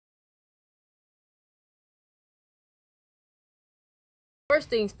First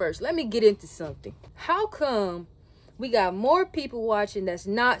things first, let me get into something. How come we got more people watching that's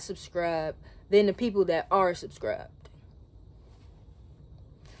not subscribed than the people that are subscribed?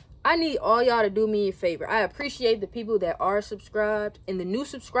 I need all y'all to do me a favor. I appreciate the people that are subscribed, and the new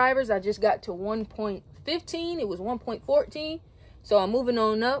subscribers, I just got to 1.15. It was 1.14. So I'm moving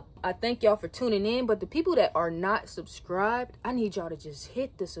on up. I thank y'all for tuning in. But the people that are not subscribed, I need y'all to just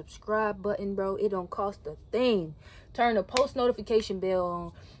hit the subscribe button, bro. It don't cost a thing. Turn the post notification bell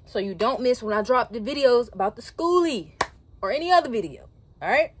on so you don't miss when I drop the videos about the Skoolie or any other video. All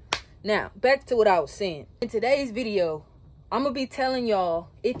right? Now, back to what I was saying. In today's video, I'm going to be telling y'all,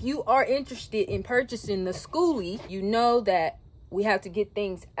 if you are interested in purchasing the Skoolie, you know that we have to get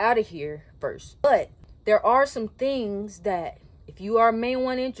things out of here first. But there are some things that, if you are main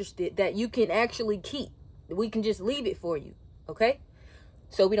one interested, that you can actually keep. We can just leave it for you, okay?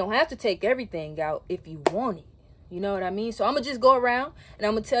 So we don't have to take everything out if you want it. You know what I mean? So I'm going to just go around and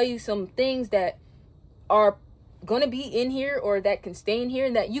I'm going to tell you some things that are going to be in here or that can stay in here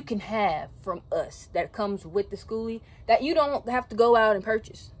and that you can have from us that comes with the Skoolie that you don't have to go out and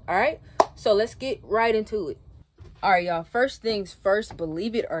purchase, all right? So let's get right into it. All right, y'all. First things first,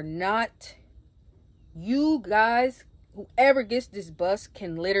 believe it or not, you guys, whoever gets this bus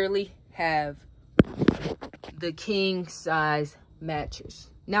can literally have the king size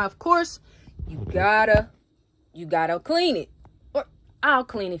mattress. Now, of course, you gotta clean it, or I'll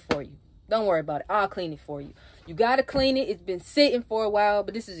clean it for you. Don't worry about it. I'll clean it for you. You gotta clean it. It's been sitting for a while,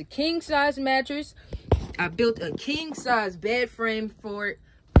 but this is a king size mattress. I built a king size bed frame for it.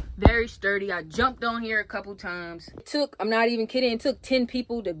 Very sturdy. I jumped on here a couple times. It took, I'm not even kidding, it took 10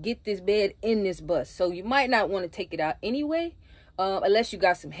 people to get this bed in this bus. So you might not want to take it out anyway, unless you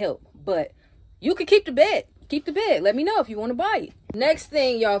got some help. But you can keep the bed. Keep the bed. Let me know if you want to buy it. Next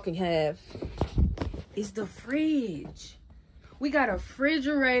thing y'all can have is the fridge. We got a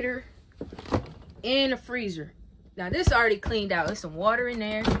refrigerator and a freezer. Now this already cleaned out. There's some water in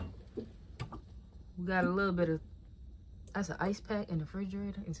there. We got a little bit of, that's an ice pack in the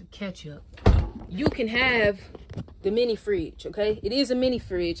refrigerator and some ketchup. You can have the mini fridge, okay? It is a mini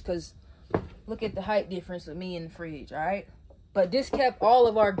fridge because look at the height difference of me and the fridge, all right? But this kept all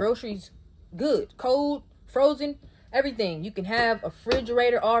of our groceries good, cold, frozen, everything. You can have a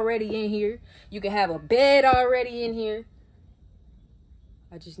refrigerator already in here. You can have a bed already in here.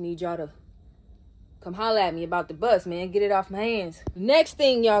 I just need y'all to come holler at me about the bus, man. Get it off my hands. Next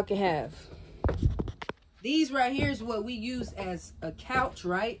thing y'all can have. These right here is what we use as a couch,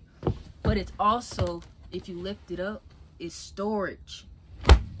 right? But it's also, if you lift it up, it's storage.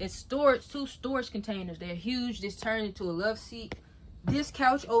 It's storage, 2 storage containers. They're huge. This turns into a love seat. This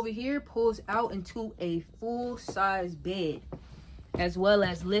couch over here pulls out into a full-size bed. As well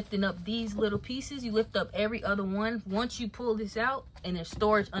as lifting up these little pieces. You lift up every other one. Once you pull this out, and there's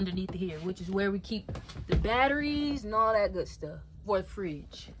storage underneath here, which is where we keep the batteries and all that good stuff for the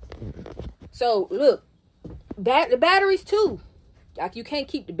fridge. So, look. The batteries too. Like, you can't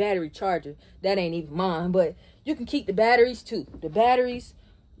keep the battery charger. That ain't even mine, but you can keep the batteries too. The batteries,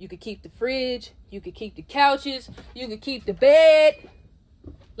 you could keep the fridge, you could keep the couches, you could keep the bed.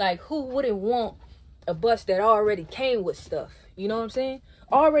 Like, who wouldn't want a bus that already came with stuff? You know what I'm saying?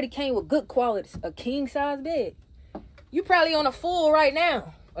 Already came with good quality, a king size bed. You probably on a full right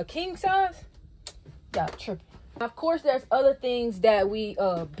now. A king size? Y'all tripping. Of course, there's other things that we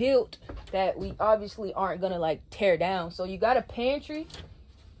built that we obviously aren't gonna like tear down. So you got a pantry.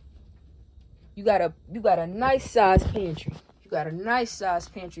 You got a nice size pantry. You got a nice size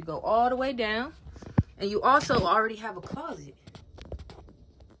pantry. Go all the way down, and you also already have a closet.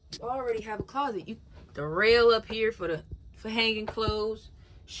 You already have a closet. The rail up here for hanging clothes,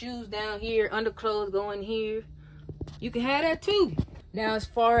 shoes down here, underclothes going here. You can have that too. Now, as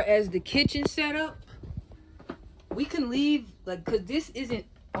far as the kitchen setup, we can leave, like, cause this isn't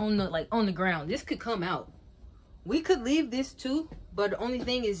on the ground. This could come out. We could leave this too, but the only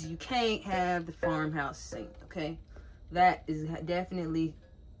thing is you can't have the farmhouse sink, okay? That is definitely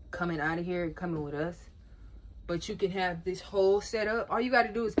coming out of here and coming with us. But you can have this whole setup. All you got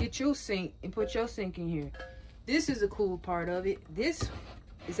to do is get your sink and put your sink in here. This is a cool part of it. This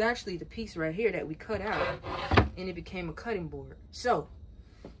is actually the piece right here that we cut out, and it became a cutting board. So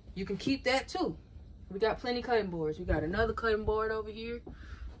you can keep that too. We got plenty cutting boards. We got another cutting board over here.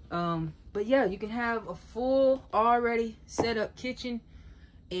 But yeah, you can have a full already set up kitchen,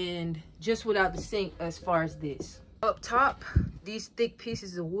 and just without the sink as far as this. Up top, these thick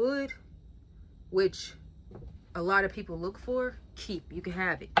pieces of wood, which a lot of people look for, keep. You can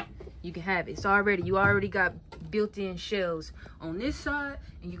have it. You can have it. It's already, you already got built-in shelves on this side,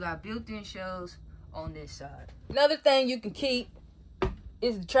 and you got built-in shelves on this side. Another thing you can keep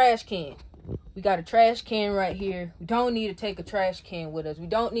is the trash can. We got a trash can right here. We don't need to take a trash can with us. We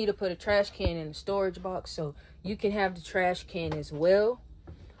don't need to put a trash can in the storage box. So you can have the trash can as well.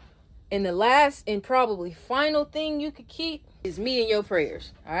 And the last and probably final thing you could keep is me and your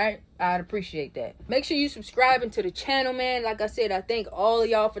prayers. All right, I'd appreciate that. Make sure you subscribing to the channel, man. Like I said, I thank all of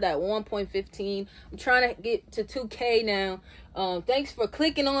y'all for that 1.15. I'm trying to get to 2K now. Thanks for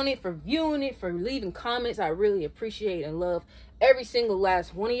clicking on it, for viewing it, for leaving comments. I really appreciate and love every single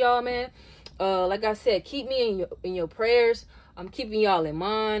last one of y'all, man. Like I said, keep me in your prayers. I'm keeping y'all in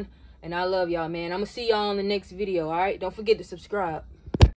mind, and I love y'all, man. I'm gonna see y'all in the next video. All right, don't forget to subscribe.